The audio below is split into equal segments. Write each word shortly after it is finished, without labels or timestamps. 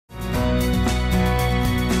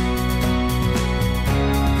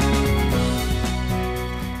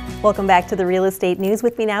Welcome back to the Real Estate News.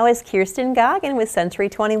 With me now is Kjerstin Goggin with Century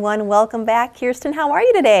 21. Welcome back, Kjerstin. How are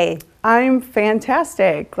you today? I'm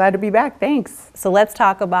fantastic. Glad to be back. Thanks. So let's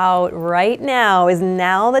talk about right now. Is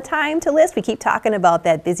now the time to list? We keep talking about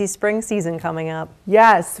that busy spring season coming up.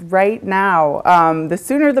 Yes, right now. The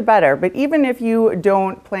sooner the better. But even if you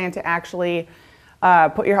don't plan to actually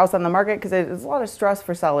put your house on the market, because it's a lot of stress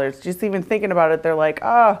for sellers. Just even thinking about it, they're like,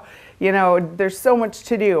 oh, you know, there's so much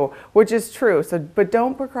to do, which is true. So, but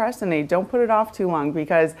don't procrastinate. Don't put it off too long,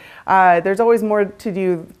 because there's always more to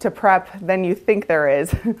do to prep than you think there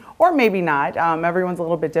is, or maybe not. Everyone's a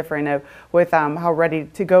little bit different with how ready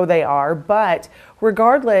to go they are. But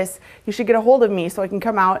regardless, you should get a hold of me so I can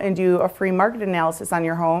come out and do a free market analysis on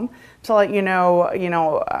your home to let you know,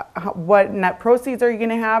 what net proceeds are you going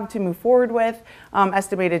to have to move forward with,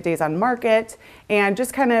 estimated days on market, and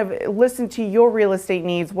just kind of listen to your real estate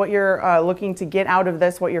needs, what you're looking to get out of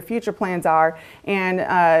this, what your future plans are, and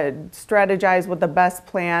strategize what the best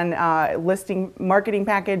plan, listing, marketing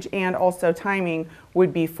package, and also timing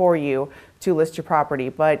would be for you to list your property.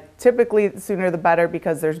 But typically the sooner the better,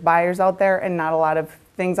 because there's buyers out there and not a lot of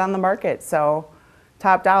things on the market. So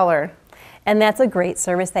top dollar. And that's a great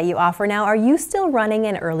service that you offer now. Are you still running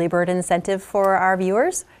an early bird incentive for our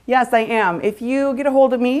viewers? Yes, I am. If you get a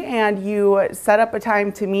hold of me and you set up a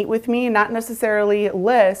time to meet with me, not necessarily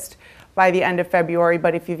list by the end of February,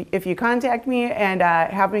 but if you contact me and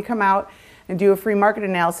have me come out and do a free market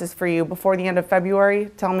analysis for you before the end of February,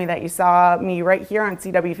 tell me that you saw me right here on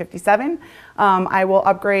CW57. I will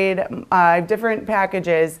upgrade different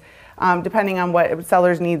packages depending on what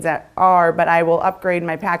sellers' needs are, but I will upgrade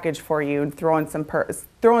my package for you and throw in some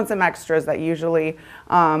extras that usually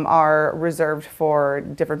are reserved for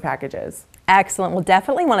different packages. Excellent. We'll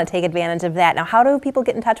definitely want to take advantage of that. Now, how do people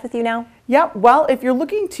get in touch with you now? Yep. Well, if you're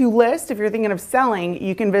looking to list, if you're thinking of selling,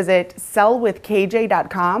 you can visit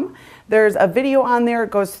sellwithkj.com. There's a video on there.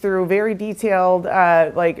 It goes through very detailed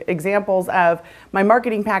like examples of my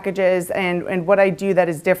marketing packages and what I do that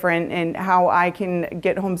is different and how I can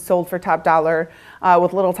get homes sold for top dollar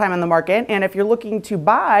with little time on the market. And if you're looking to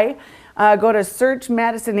buy, go to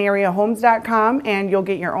searchmadisonareahomes.com and you'll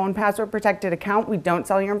get your own password protected account. We don't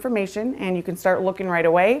sell your information, and you can start looking right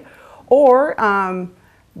away. Or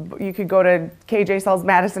you could go to KJ Sells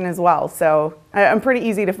Madison as well. So I'm pretty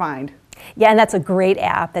easy to find. Yeah, and that's a great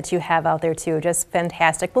app that you have out there too. Just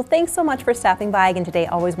fantastic. Well, thanks so much for stopping by again today.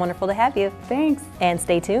 Always wonderful to have you. Thanks. And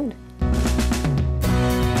stay tuned.